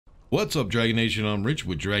What's up, Dragon Nation? I'm Rich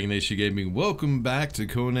with Dragon Nation Gaming. Welcome back to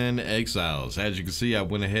Conan Exiles. As you can see, I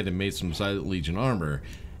went ahead and made some Silent Legion armor,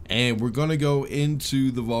 and we're gonna go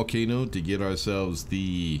into the volcano to get ourselves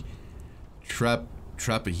the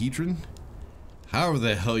trapahedron, however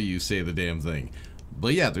the hell you say the damn thing.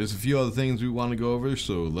 But yeah, there's a few other things we want to go over,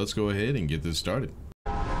 so let's go ahead and get this started.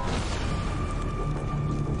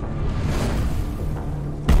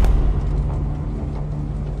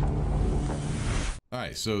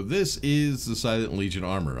 Alright, so this is the Silent Legion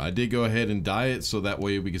armor. I did go ahead and dye it so that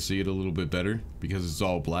way we can see it a little bit better, because it's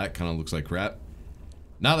all black, kind of looks like crap.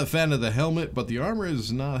 Not a fan of the helmet, but the armor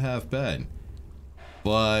is not half bad.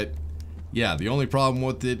 But yeah, the only problem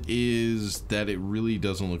with it is that it really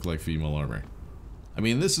doesn't look like female armor. I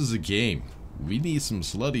mean, this is a game. We need some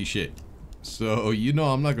slutty shit. So, you know,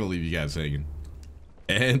 I'm not going to leave you guys hanging.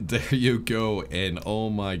 And there you go. And oh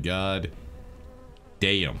my god.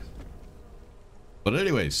 Damn. But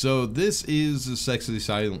anyway, so this is the sexy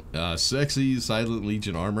Silent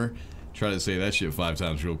Legion armor. Try to say that shit 5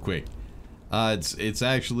 times real quick. It's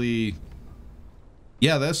actually,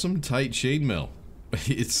 yeah, that's some tight chainmail.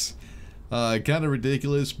 It's kind of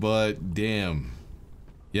ridiculous, but damn,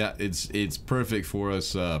 yeah, it's perfect for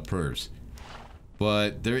us pervs.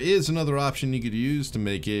 But there is another option you could use to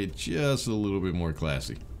make it just a little bit more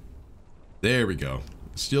classy. There we go.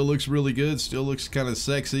 Still looks really good. Still looks kind of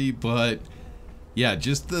sexy, but yeah,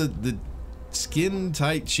 just the skin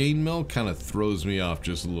tight chainmail kind of throws me off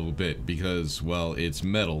just a little bit because, well, it's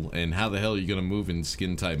metal, and how the hell are you gonna move in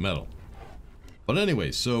skin tight metal? But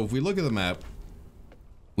anyway, so if we look at the map,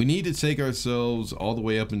 we need to take ourselves all the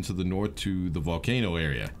way up into the north to the volcano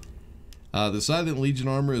area. The Silent Legion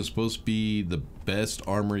armor is supposed to be the best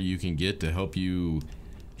armor you can get to help you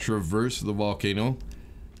traverse the volcano.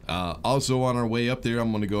 Also on our way up there,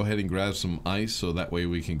 I'm gonna go ahead and grab some ice so that way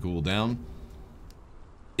we can cool down.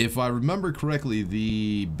 If I remember correctly,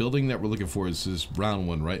 the building that we're looking for is this brown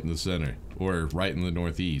one right in the center, or right in the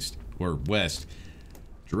northeast, or west.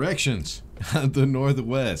 Directions, the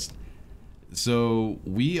northwest. So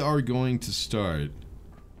we are going to start,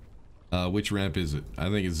 which ramp is it? I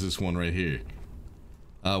think it's this one right here.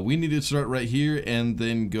 We need to start right here and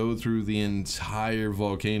then go through the entire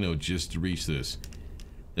volcano just to reach this.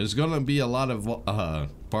 There's gonna be a lot of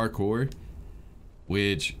parkour,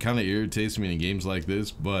 which kind of irritates me in games like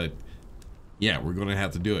this, but yeah, we're gonna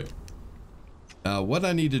have to do it. What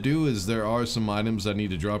I need to do is there are some items I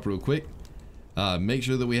need to drop real quick. Make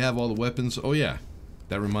sure that we have all the weapons. Oh yeah,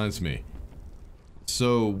 that reminds me.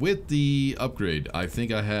 So with the upgrade, I think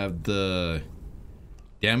I have the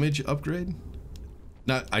damage upgrade.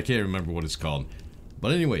 I can't remember what it's called.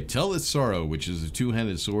 But anyway, Telleth Sorrow, which is a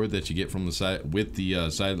two-handed sword that you get from the side with the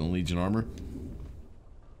Silent Legion armor.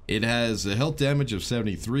 It has a health damage of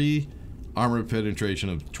 73, armor penetration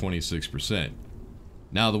of 26%.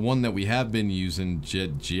 Now the one that we have been using,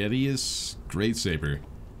 Jedius Greatsaber,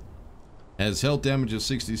 has health damage of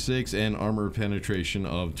 66 and armor penetration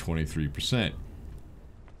of 23%.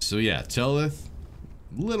 So yeah, Telleth,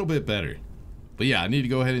 a little bit better. But yeah, I need to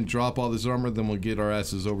go ahead and drop all this armor, then we'll get our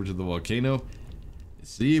asses over to the volcano.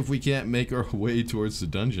 See if we can't make our way towards the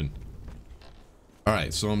dungeon.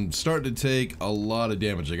 Alright, so I'm starting to take a lot of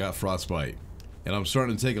damage. I got frostbite, and I'm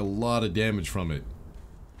starting to take a lot of damage from it.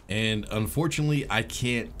 And unfortunately, I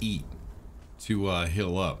can't eat to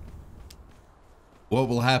heal up. What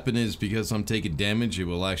will happen is, because I'm taking damage, it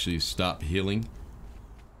will actually stop healing.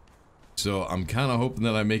 So I'm kind of hoping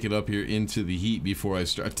that I make it up here into the heat before I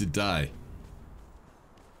start to die.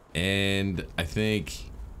 And I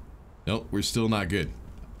think, nope, we're still not good.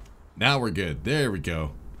 Now we're good. There we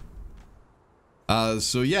go.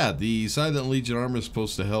 So yeah, the Silent Legion armor is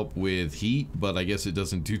supposed to help with heat, but I guess it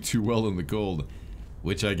doesn't do too well in the cold,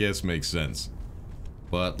 which I guess makes sense.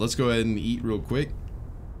 But let's go ahead and eat real quick.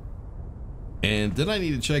 And then I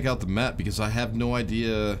need to check out the map because I have no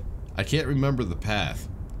idea. I can't remember the path.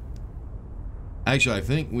 Actually, I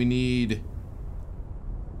think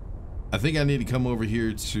I need to come over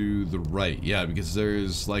here to the right. Yeah, because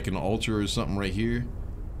there's like an altar or something right here.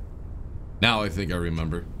 Now I think I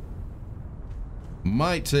remember.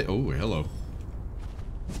 Might take, oh, hello.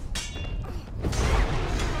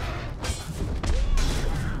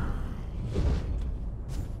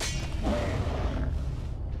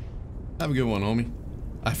 Have a good one, homie.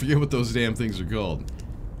 I forget what those damn things are called.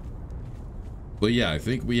 But yeah, I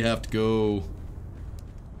think we have to go.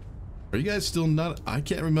 Are you guys still not? I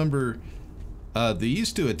can't remember. They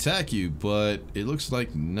used to attack you, but it looks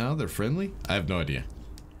like now they're friendly. I have no idea.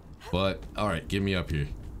 But alright, get me up here.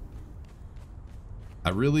 I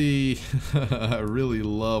really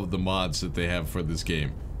love the mods that they have for this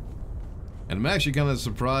game. And I'm actually kind of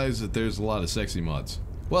surprised that there's a lot of sexy mods.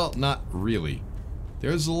 Well, not really.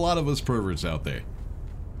 There's a lot of us perverts out there.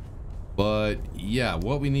 But yeah,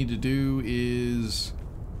 what we need to do is...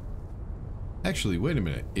 Actually, wait a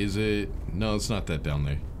minute. Is it... No, it's not that down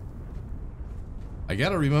there. I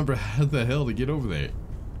gotta remember how the hell to get over there.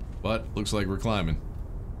 But looks like we're climbing.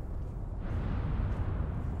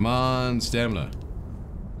 Come on, stamina.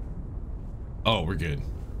 Oh, we're good.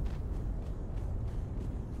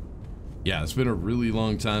 Yeah, it's been a really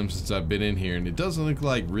long time since I've been in here, and it doesn't look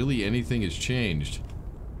like really anything has changed.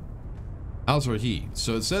 How's our heat?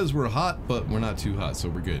 So it says we're hot, but we're not too hot, so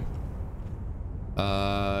we're good.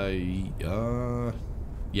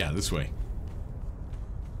 Yeah, this way.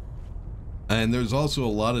 And there's also a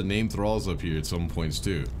lot of named thralls up here at some points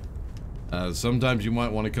too. Sometimes you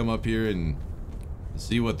might want to come up here and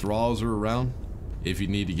see what thralls are around, if you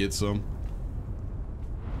need to get some.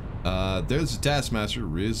 There's the Taskmaster,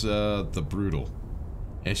 Riz the Brutal.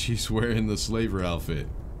 And she's wearing the slaver outfit.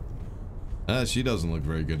 She doesn't look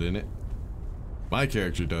very good in it. My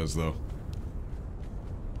character does, though.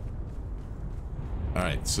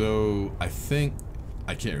 Alright, so I think...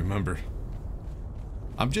 I can't remember.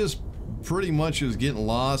 I'm just pretty much just getting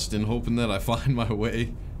lost and hoping that I find my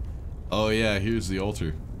way. Oh yeah, here's the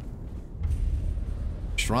altar.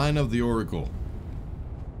 Shrine of the Oracle.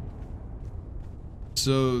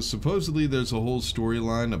 So, supposedly there's a whole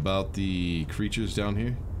storyline about the creatures down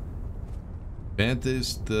here.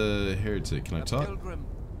 Banthus the Heretic. Can I talk? Pilgrim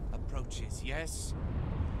approaches, yes?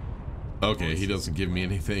 Okay, he doesn't give me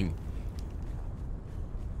anything.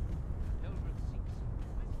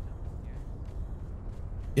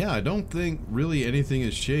 Yeah, I don't think really anything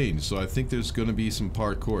has changed, so I think there's going to be some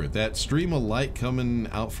parkour. That stream of light coming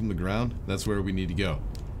out from the ground, that's where we need to go.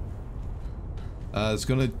 It's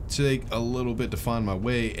going to take a little bit to find my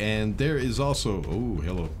way, and there is also... Oh,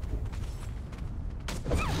 hello.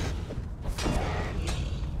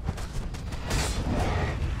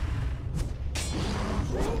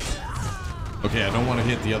 Okay, I don't want to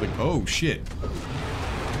hit the other... Oh, shit.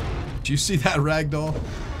 Did you see that ragdoll?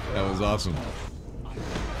 That was awesome.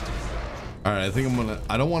 Alright, I think I'm gonna...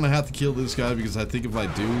 I don't want to have to kill this guy because I think if I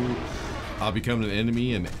do, I'll become an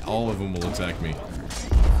enemy and all of them will attack me.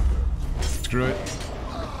 Screw it.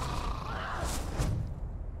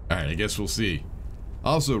 Alright, I guess we'll see.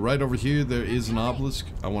 Also, right over here, there is an obelisk.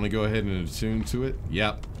 I want to go ahead and attune to it.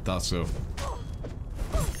 Yep, thought so.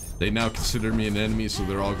 They now consider me an enemy, so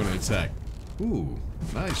they're all going to attack. Ooh,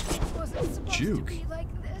 nice juke.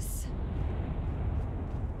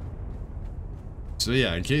 So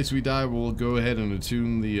yeah, in case we die, we'll go ahead and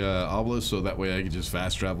attune the obelisk so that way I can just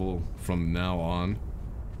fast travel from now on.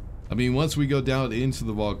 I mean, once we go down into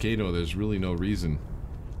the volcano, there's really no reason.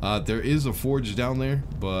 There is a forge down there,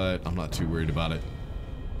 but I'm not too worried about it.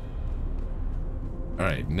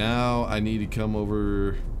 Alright, now I need to come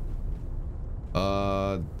over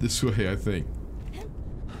this way, I think.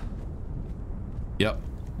 Yep,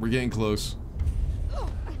 we're getting close.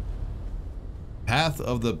 Path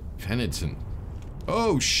of the Penitent.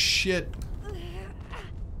 Oh, shit.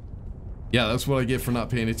 Yeah, that's what I get for not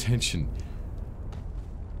paying attention.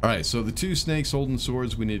 Alright, so the two snakes holding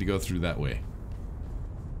swords, we need to go through that way.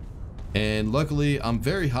 And luckily, I'm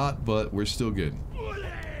very hot, but we're still good.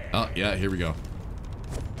 Oh, yeah, here we go.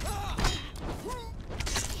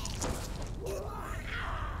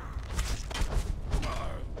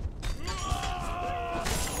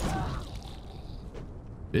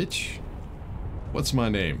 Bitch. What's my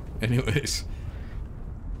name? Anyways.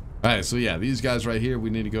 Alright, so yeah, these guys right here, we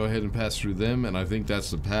need to go ahead and pass through them, and I think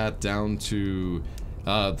that's the path down to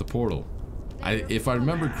the portal. If I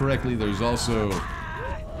remember correctly, there's also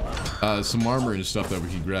some armor and stuff that we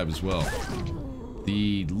can grab as well.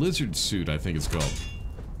 The lizard suit, I think it's called.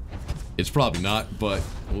 It's probably not, but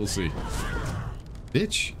we'll see.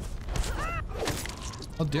 Bitch.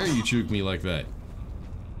 How dare you juke me like that?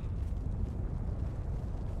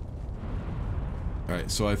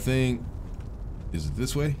 Alright, so I think... Is it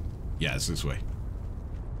this way? Yeah, it's this way.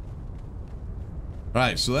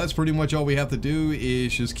 Alright, so that's pretty much all we have to do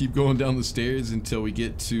is just keep going down the stairs until we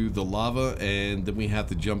get to the lava, and then we have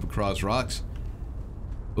to jump across rocks.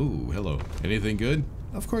 Ooh, hello. Anything good?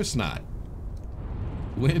 Of course not.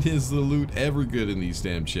 When is the loot ever good in these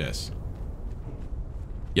damn chests?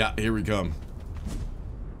 Yeah, here we come.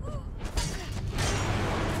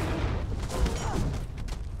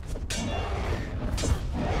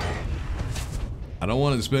 I don't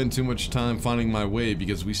want to spend too much time finding my way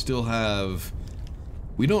because we still have...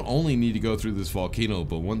 We don't only need to go through this volcano,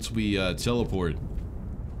 but once we teleport,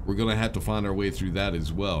 we're going to have to find our way through that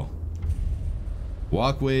as well.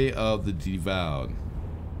 Walkway of the Devoured.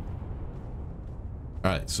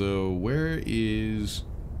 Alright, so where is...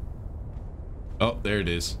 Oh, there it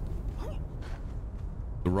is.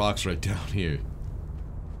 The rock's right down here.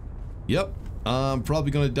 Yep, I'm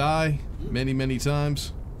probably gonna die many, many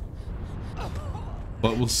times.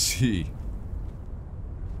 But we'll see.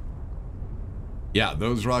 Yeah,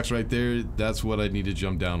 those rocks right there, that's what I need to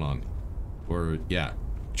jump down on. Or, yeah,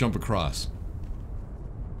 jump across.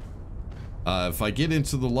 If I get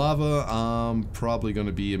into the lava, I'm probably going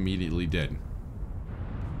to be immediately dead.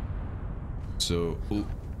 So, ooh,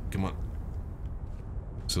 come on.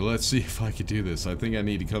 So let's see if I can do this. I think I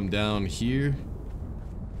need to come down here.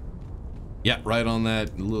 Yeah, right on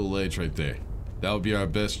that little ledge right there. That would be our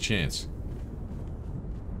best chance.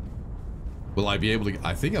 Will I be able to...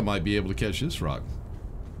 I think I might be able to catch this rock.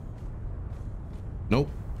 Nope.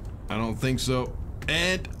 I don't think so.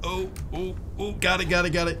 And... Oh, got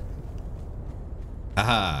it.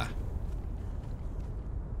 Aha.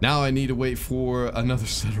 Now I need to wait for another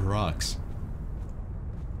set of rocks.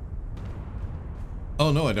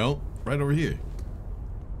 Oh, no, I don't. Right over here.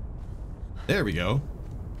 There we go.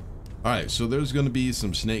 Alright, so there's going to be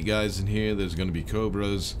some snake guys in here. There's going to be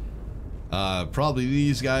cobras. Probably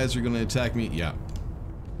these guys are going to attack me. Yeah.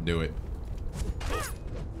 Do it.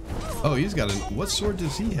 Oh, he's got a... What sword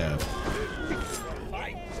does he have?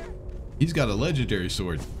 He's got a legendary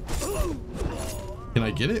sword. Can I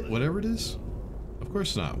get it? Whatever it is? Of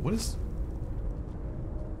course not. What is...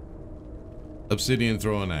 Obsidian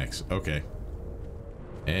throwing axe. Okay.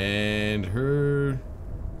 And her...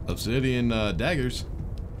 Obsidian daggers.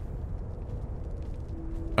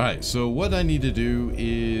 Alright, so what I need to do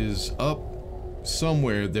is up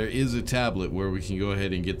somewhere there is a tablet where we can go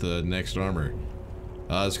ahead and get the next armor.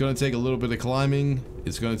 It's going to take a little bit of climbing.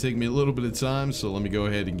 It's going to take me a little bit of time, so let me go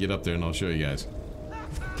ahead and get up there and I'll show you guys.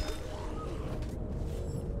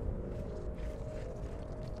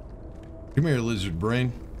 Come here, lizard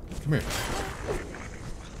brain. Come here.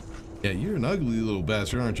 Yeah, you're an ugly little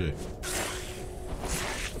bastard, aren't you?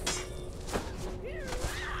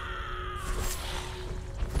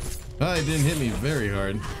 Oh, it didn't hit me very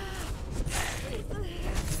hard.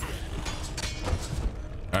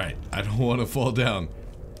 Alright, I don't want to fall down.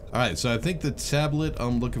 Alright, so I think the tablet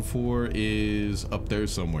I'm looking for is up there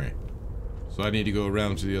somewhere. So I need to go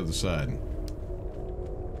around to the other side.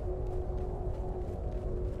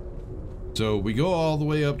 So we go all the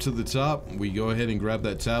way up to the top. We go ahead and grab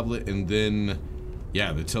that tablet and then,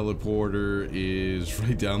 yeah, the teleporter is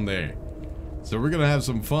right down there. So we're going to have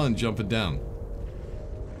some fun jumping down.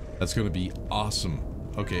 That's gonna be awesome.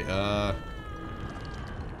 Okay,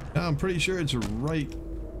 I'm pretty sure it's right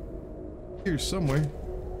here somewhere.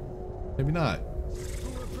 Maybe not.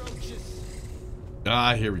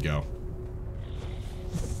 Ah, here we go.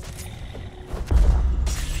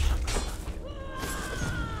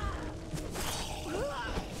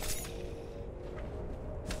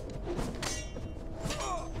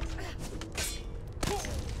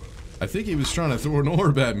 I think he was trying to throw an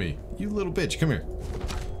orb at me. You little bitch, come here.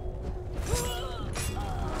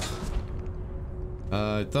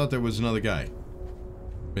 I thought there was another guy.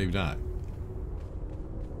 Maybe not.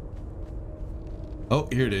 Oh,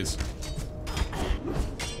 here it is.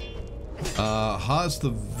 Haas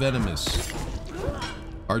the Venomous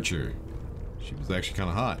Archer. She was actually kind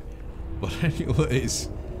of hot. But anyways.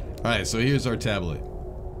 Alright, so here's our tablet.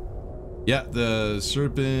 Yeah, the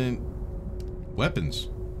serpent weapons.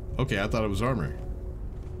 Okay, I thought it was armor.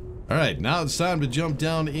 Alright, now it's time to jump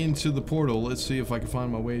down into the portal. Let's see if I can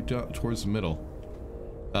find my way down towards the middle.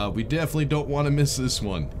 We definitely don't want to miss this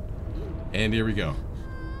one. And here we go.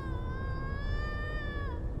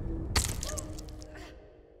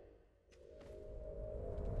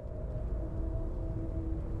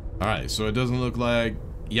 Alright, so it doesn't look like...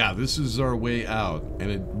 Yeah, this is our way out. And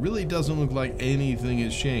it really doesn't look like anything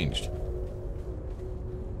has changed.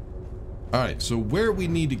 Alright, so where we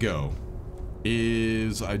need to go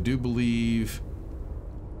is, I do believe...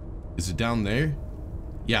 Is it down there?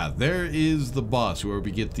 Yeah, there is the boss where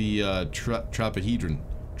we get the trapahedron.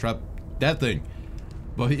 That thing.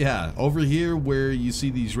 But yeah, over here where you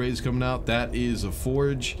see these rays coming out, that is a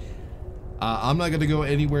forge. I'm not going to go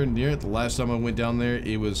anywhere near it. The last time I went down there,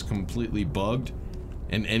 it was completely bugged.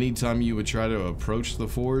 And anytime you would try to approach the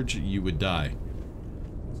forge, you would die.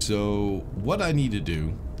 So, what I need to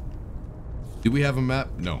do... Do we have a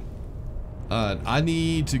map? No. I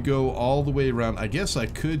need to go all the way around. I guess I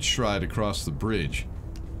could try to cross the bridge.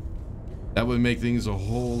 That would make things a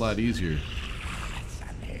whole lot easier.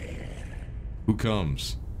 Who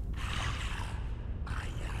comes?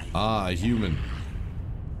 Ah, a human.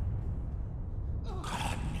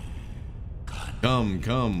 Come,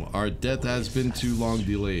 come. Our death has been too long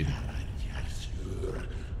delayed.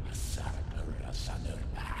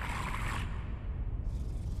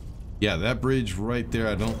 Yeah, that bridge right there,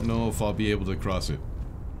 I don't know if I'll be able to cross it.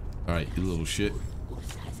 Alright, you little shit.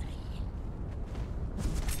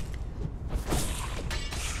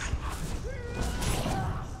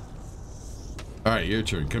 Alright, your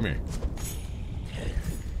turn. Come here.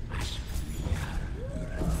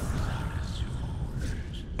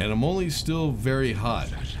 And I'm only still very hot.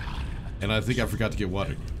 And I think I forgot to get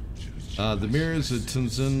water. The mirrors at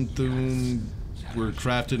Tunzunthun were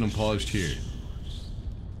crafted and polished here.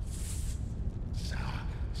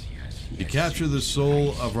 You capture the soul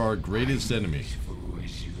of our greatest enemy.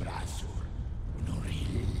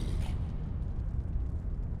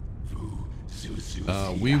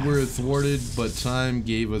 We were thwarted, but time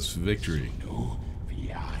gave us victory.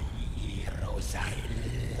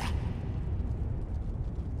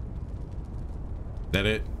 That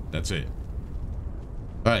it? That's it.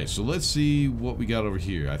 Alright, so let's see what we got over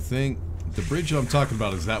here. I think the bridge I'm talking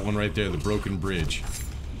about is that one right there, the broken bridge.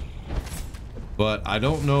 But I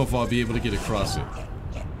don't know if I'll be able to get across it.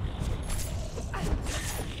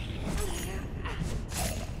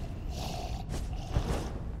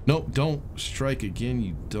 Nope, don't strike again,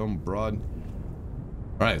 you dumb broad.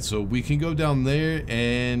 Alright, so we can go down there,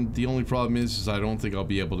 and the only problem is I don't think I'll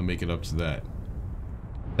be able to make it up to that.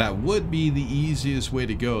 That would be the easiest way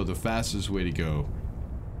to go, the fastest way to go.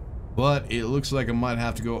 But it looks like I might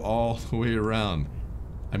have to go all the way around.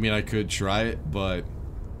 I mean, I could try it, but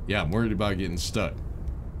yeah, I'm worried about getting stuck.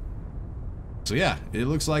 So yeah, it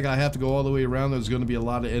looks like I have to go all the way around. There's going to be a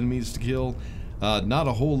lot of enemies to kill. Not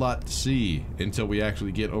a whole lot to see until we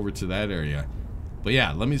actually get over to that area. But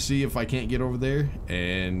yeah, let me see if I can't get over there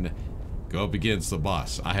and go up against the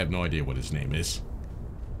boss. I have no idea what his name is.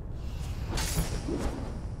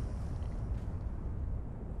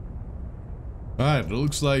 Alright, it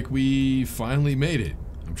looks like we finally made it.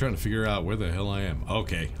 I'm trying to figure out where the hell I am.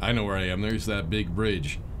 Okay, I know where I am. There's that big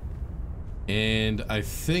bridge. And I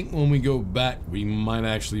think when we go back, we might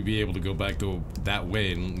actually be able to go back to that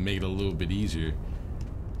way and make it a little bit easier.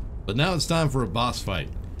 But now it's time for a boss fight.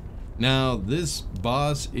 Now, this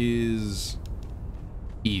boss is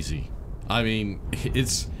easy. I mean,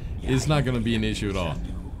 it's not going to be an issue at all.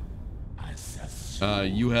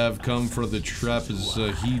 You have come for the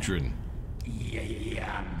trapezohedron.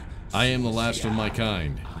 I am the last of my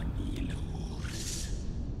kind.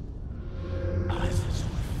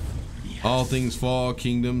 All things fall,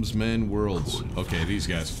 kingdoms, men, worlds. Okay, these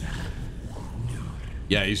guys.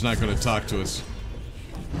 Yeah, he's not going to talk to us.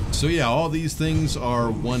 So yeah, all these things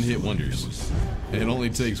are one-hit wonders. It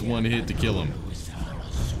only takes one hit to kill him.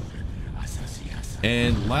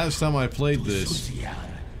 And last time I played this...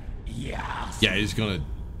 Yeah, he's going to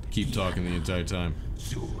keep talking the entire time.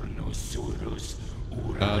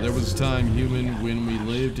 There was a time, human, when we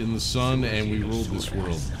lived in the sun and we ruled this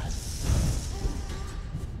world.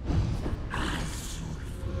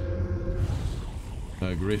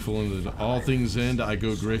 Grateful in the all things end, I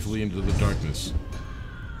go gratefully into the darkness.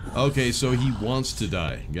 Okay, so he wants to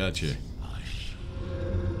die. Gotcha.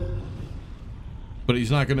 But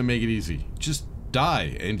he's not gonna make it easy. Just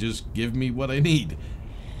die and just give me what I need.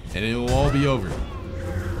 And it will all be over.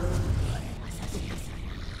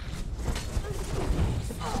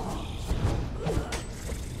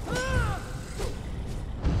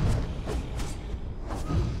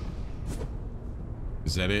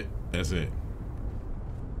 Is that it? That's it.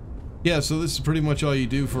 Yeah, so this is pretty much all you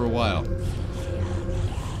do for a while.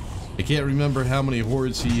 I can't remember how many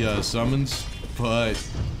hordes he summons, but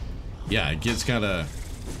yeah, it gets kind of...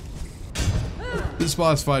 This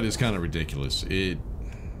boss fight is kind of ridiculous. You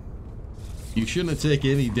shouldn't take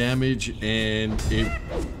any damage, and it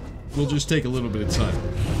will just take a little bit of time.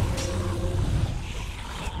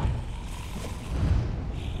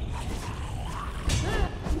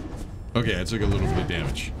 Okay, I took a little bit of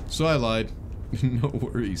damage, so I lied. No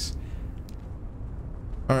worries.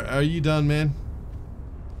 Alright, are you done, man?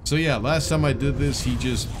 So yeah, last time I did this, he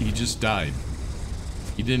just died.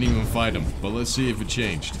 You didn't even fight him, but let's see if it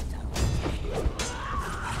changed.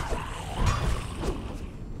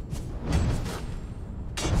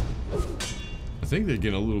 I think they're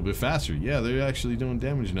getting a little bit faster. Yeah, they're actually doing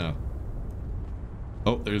damage now.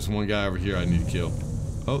 Oh, there's one guy over here I need to kill.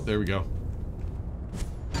 Oh, there we go.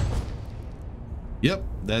 Yep,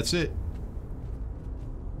 that's it.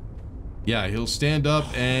 Yeah, he'll stand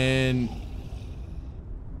up and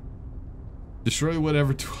destroy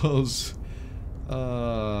whatever dwells.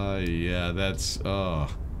 Yeah, that's,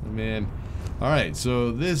 oh, man. Alright,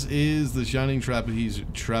 so this is the Shining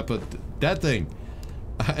that thing.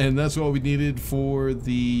 And that's what we needed for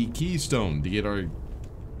the keystone to get our...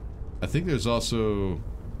 I think there's also...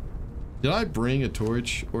 Did I bring a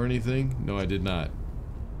torch or anything? No, I did not.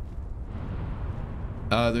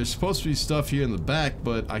 There's supposed to be stuff here in the back,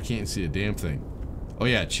 but I can't see a damn thing. Oh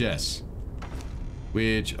yeah, chests.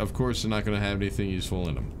 Which, of course, are not going to have anything useful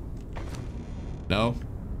in them. No?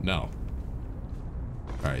 No.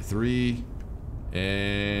 Alright, 3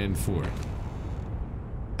 and 4.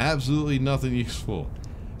 Absolutely nothing useful.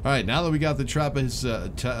 Alright, now that we got the Trappist...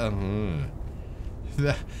 I'm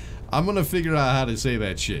going to figure out how to say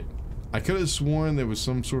that shit. I could have sworn there was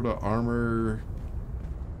some sort of armor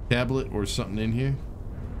tablet or something in here.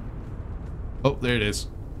 Oh, there it is.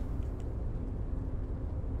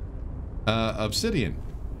 Obsidian.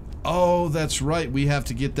 Oh, that's right. We have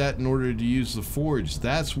to get that in order to use the forge.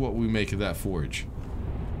 That's what we make of that forge.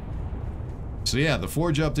 So yeah, the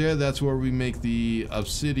forge up there, that's where we make the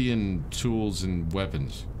obsidian tools and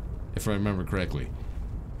weapons, if I remember correctly.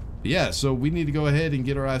 Yeah, so we need to go ahead and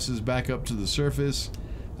get our asses back up to the surface.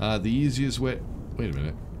 The easiest way... Wait a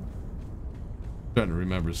minute. I'm trying to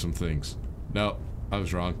remember some things. No, I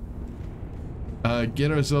was wrong.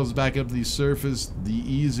 Get ourselves back up to the surface. The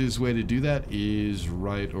easiest way to do that is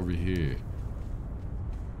right over here.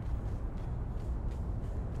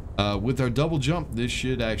 With our double jump, this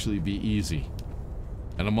should actually be easy.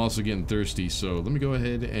 And I'm also getting thirsty, so let me go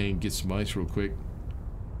ahead and get some ice real quick.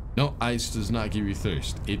 No, ice does not give you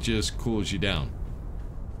thirst. It just cools you down.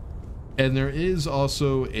 And there is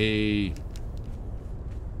also a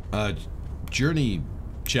journey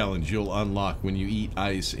challenge you'll unlock when you eat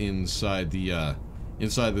ice inside the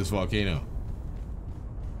inside this volcano.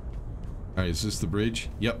 Alright, is this the bridge?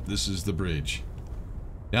 Yep, this is the bridge.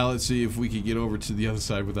 Now let's see if we can get over to the other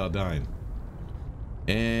side without dying.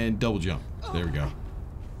 And double jump. There we go.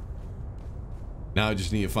 Now I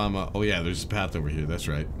just need to find my... Oh yeah, there's a path over here. That's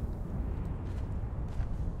right.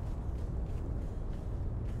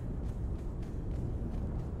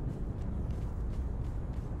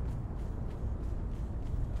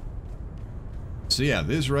 So yeah,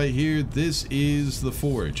 this right here, this is the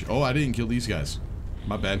forge. Oh, I didn't kill these guys.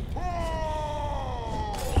 My bad.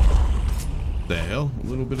 The hell? A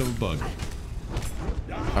little bit of a bug.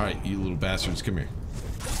 Alright, you little bastards, come here.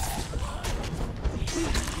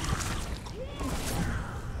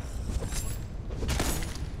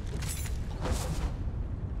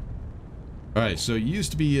 Alright, so it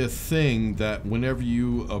used to be a thing that whenever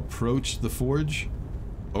you approach the forge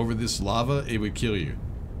over this lava, it would kill you.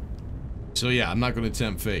 So yeah, I'm not going to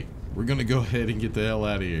tempt fate. We're going to go ahead and get the hell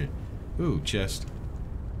out of here. Ooh, chest.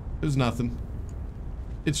 There's nothing.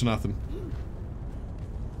 It's nothing.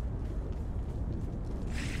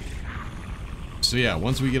 So yeah,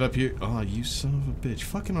 once we get up here... Oh, you son of a bitch.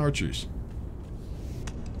 Fucking archers.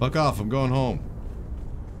 Fuck off, I'm going home.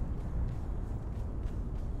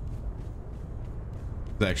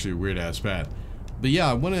 It's actually a weird-ass path. But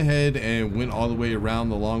yeah, I went ahead and went all the way around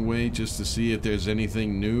the long way just to see if there's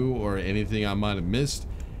anything new or anything I might have missed.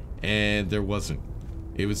 And there wasn't.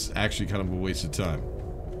 It was actually kind of a waste of time.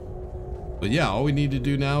 But yeah, all we need to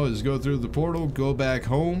do now is go through the portal, go back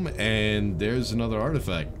home, and there's another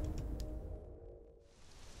artifact.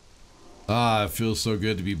 Ah, it feels so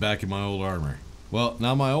good to be back in my old armor. Well,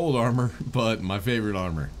 not my old armor, but my favorite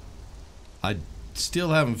armor. I still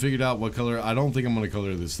haven't figured out what color. I don't think I'm going to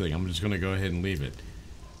color this thing. I'm just going to go ahead and leave it.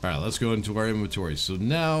 Alright, let's go into our inventory. So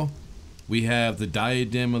now we have the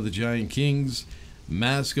Diadem of the Giant Kings,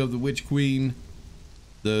 Mask of the Witch Queen,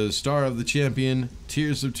 the Star of the Champion,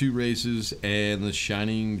 Tears of Two Races, and the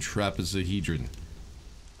Shining Trapezohedron.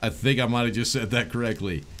 I think I might have just said that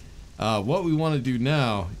correctly. What we want to do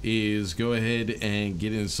now is go ahead and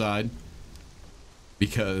get inside,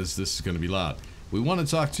 because this is going to be loud. We want to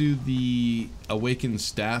talk to the awakened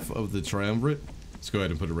staff of the Triumvirate. Let's go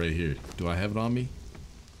ahead and put it right here. Do I have it on me?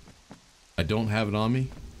 I don't have it on me?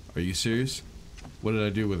 Are you serious? What did I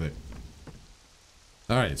do with it?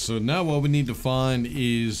 Alright, so now what we need to find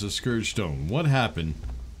is a Scourge Stone. What happened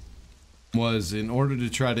was, in order to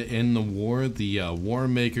try to end the war, the War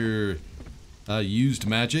Maker used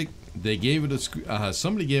magic. They gave it a...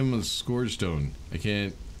 somebody gave him a Scourge Stone.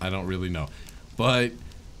 I don't really know. But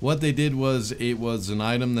what they did was, it was an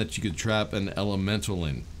item that you could trap an elemental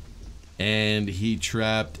in. And he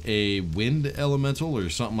trapped a wind elemental or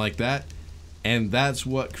something like that. And that's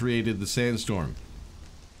what created the sandstorm.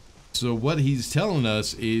 So what he's telling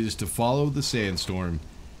us is to follow the sandstorm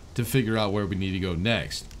to figure out where we need to go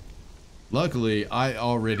next. Luckily, I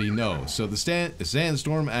already know. So the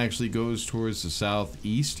sandstorm actually goes towards the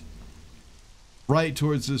southeast. Right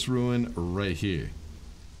towards this ruin right here.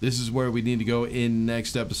 This is where we need to go in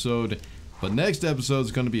next episode. But next episode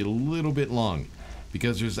is going to be a little bit long,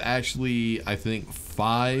 because there's actually, I think,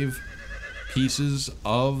 5 pieces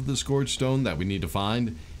of the Scourge Stone that we need to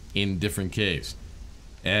find in different caves.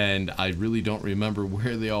 and I really don't remember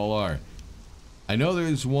where they all are. I know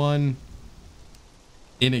there's one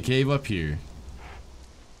in a cave up here.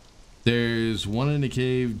 There's one in a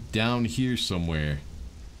cave down here somewhere.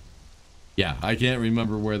 Yeah, I can't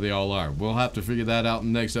remember where they all are. We'll have to figure that out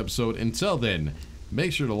in the next episode. Until then,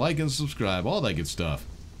 make sure to like and subscribe, all that good stuff.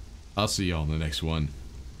 I'll see y'all in the next one.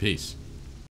 Peace.